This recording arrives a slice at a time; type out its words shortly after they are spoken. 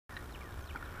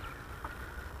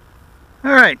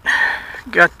Alright,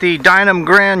 got the Dynam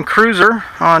Grand Cruiser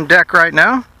on deck right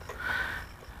now.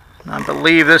 I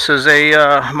believe this is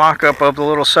a mock-up of the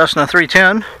little Cessna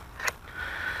 310.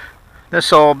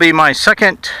 This will be my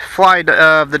second flight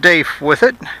of the day with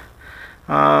it.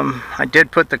 I did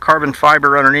put the carbon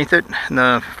fiber underneath it, and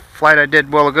the flight I did a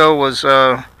while ago was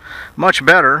much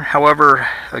better. However,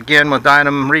 again with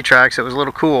Dynam retracts, it was a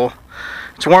little cool.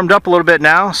 It's warmed up a little bit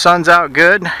now. Sun's out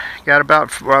good. Got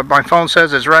about, my phone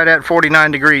says it's right at 49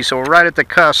 degrees, so we're right at the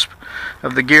cusp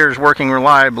of the gears working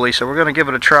reliably, so we're going to give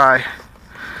it a try.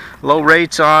 Low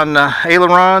rates on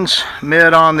ailerons,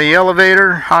 mid on the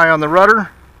elevator, high on the rudder,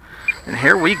 and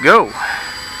here we go.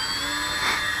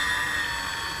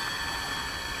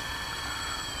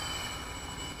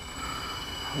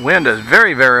 Wind is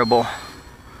very variable.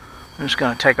 I'm just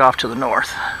going to take off to the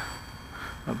north,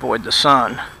 avoid the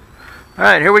sun.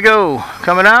 Alright, here we go.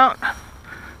 Coming out.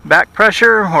 Back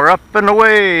pressure. We're up and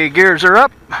away. Gears are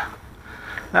up.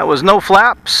 That was no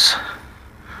flaps.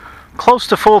 Close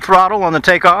to full throttle on the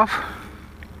takeoff.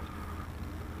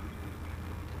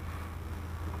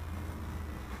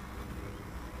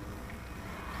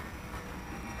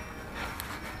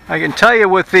 I can tell you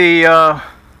with the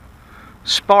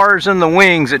spars in the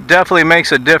wings, it definitely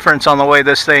makes a difference on the way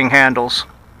this thing handles.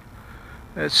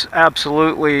 It's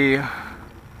absolutely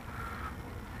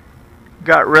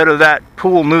got rid of that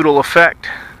pool noodle effect.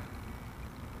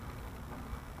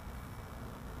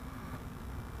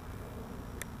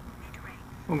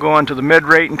 We'll go into the mid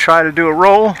rate and try to do a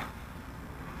roll.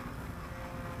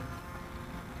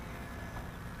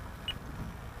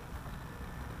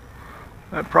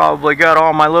 That probably got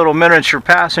all my little miniature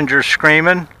passengers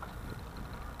screaming.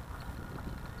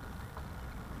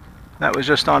 That was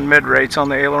just on mid rates on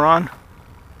the aileron.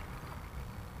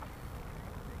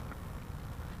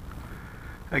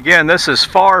 Again, this is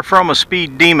far from a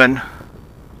speed demon.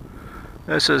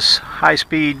 This is high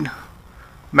speed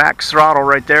max throttle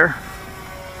right there.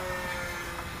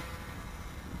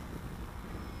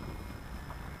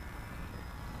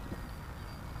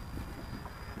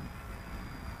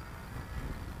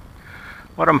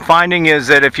 What I'm finding is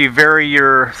that if you vary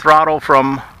your throttle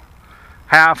from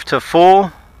half to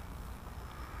full,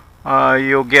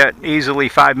 you'll get easily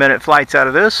 5-minute flights out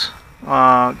of this.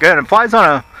 Good, it flies on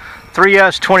a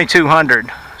 3S 2200,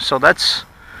 so that's,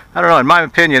 I don't know, in my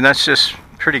opinion, that's just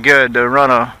pretty good to run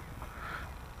a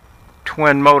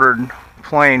twin motored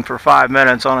plane for 5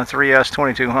 minutes on a 3S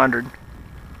 2200.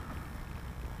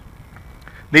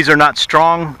 These are not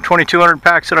strong 2200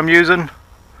 packs that I'm using.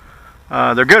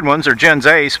 They're good ones, they're Gens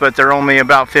Ace, but they're only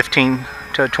about 15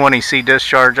 to 20 C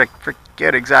discharge. I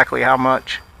forget exactly how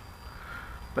much,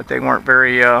 but they weren't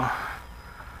very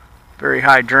very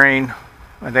high drain.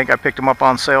 I think I picked them up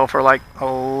on sale for like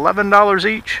 $11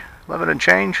 each, 11 and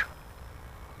change.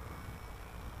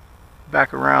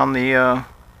 Back around the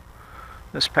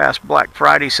this past Black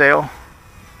Friday sale.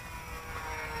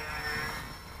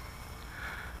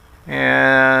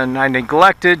 And I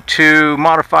neglected to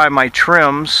modify my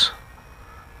trims,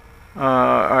 or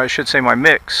I should say my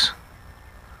mix,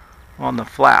 on the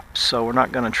flaps. So we're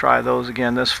not going to try those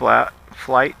again this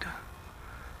flight.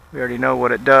 We already know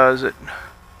what it does. It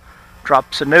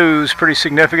drops the nose pretty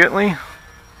significantly,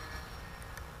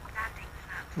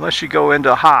 unless you go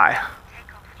into high.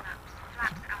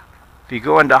 If you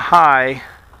go into high,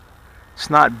 it's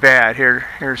not bad.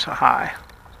 Here's a high.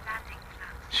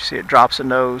 You see it drops the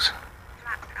nose.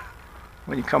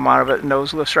 When you come out of it, the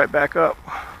nose lifts right back up.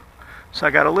 So I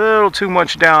got a little too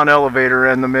much down elevator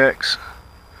in the mix.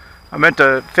 I meant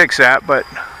to fix that, but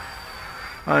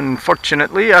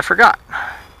unfortunately I forgot.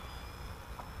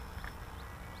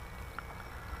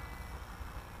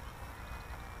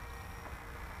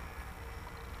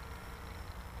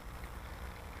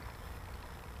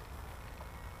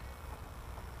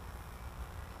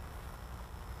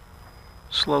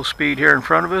 Slow speed here in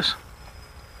front of us.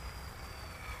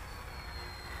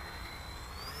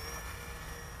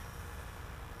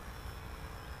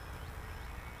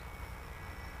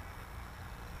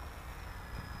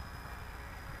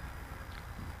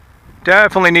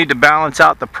 Definitely need to balance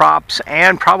out the props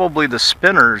and probably the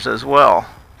spinners as well.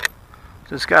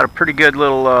 It's got a pretty good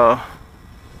little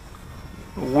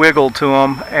wiggle to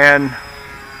them, and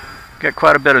get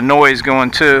quite a bit of noise going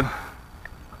too.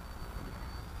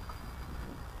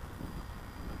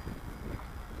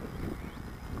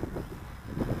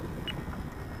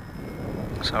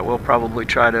 So I will probably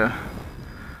try to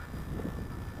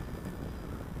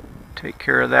take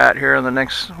care of that here in the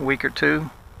next week or two.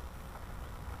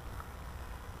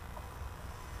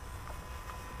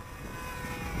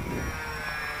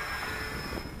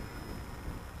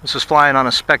 This is flying on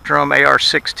a Spectrum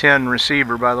AR-610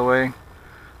 receiver, by the way.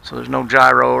 So there's no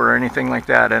gyro or anything like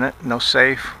that in it. No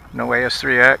safe, no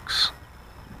AS3X.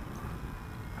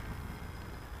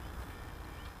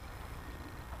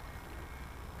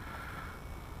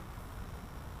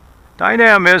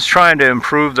 Dynam is trying to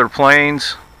improve their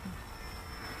planes,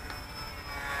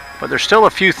 but there's still a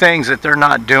few things that they're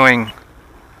not doing.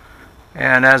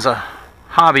 And as a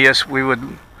hobbyist, we would,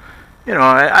 you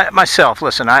know, myself,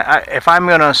 listen, if I'm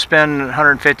going to spend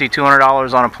 $150,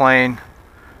 $200 on a plane,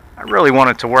 I really want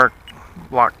it to work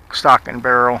lock, stock, and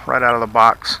barrel right out of the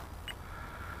box.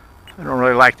 I don't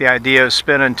really like the idea of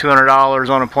spending $200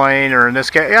 on a plane, or in this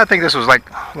case, yeah, I think this was like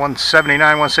 $179,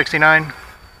 $169.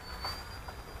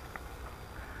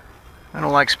 I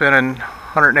don't like spending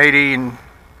 $180 and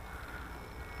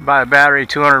buy a battery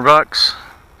 $200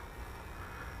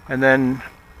 and then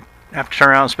have to turn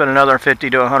around and spend another $50 to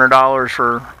 $100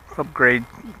 for upgrade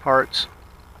parts.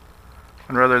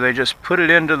 I'd rather they just put it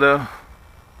into the...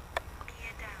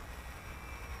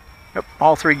 Yep,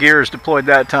 all 3 gears deployed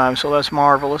that time, so that's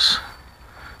marvelous.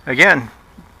 Again,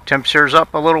 temperature's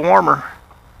up a little warmer,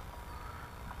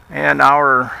 and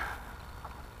our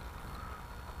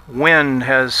wind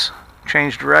has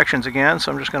changed directions again,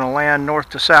 so I'm just going to land north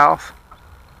to south.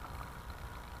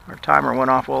 Our timer went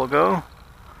off a while ago.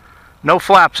 No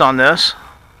flaps on this.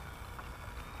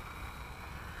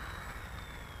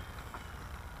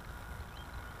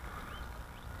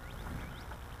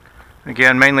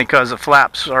 Again, mainly because the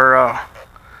flaps are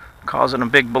causing a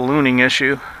big ballooning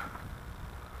issue.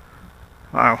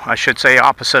 I should say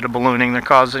opposite of ballooning. They're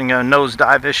causing a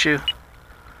nosedive issue.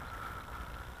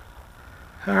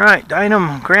 Alright,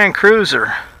 Dynam Grand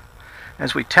Cruiser.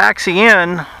 As we taxi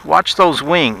in, watch those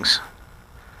wings.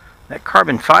 That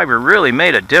carbon fiber really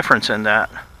made a difference in that.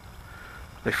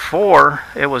 Before,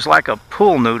 it was like a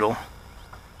pool noodle.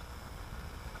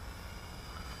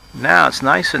 Now it's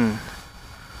nice and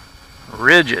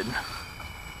rigid.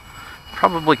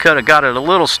 Probably could have got it a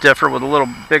little stiffer with a little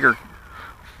bigger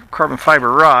carbon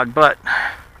fiber rod, but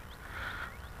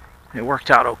it worked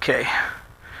out okay.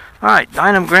 Alright,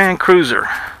 Dynam Grand Cruiser.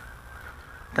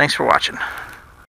 Thanks for watching.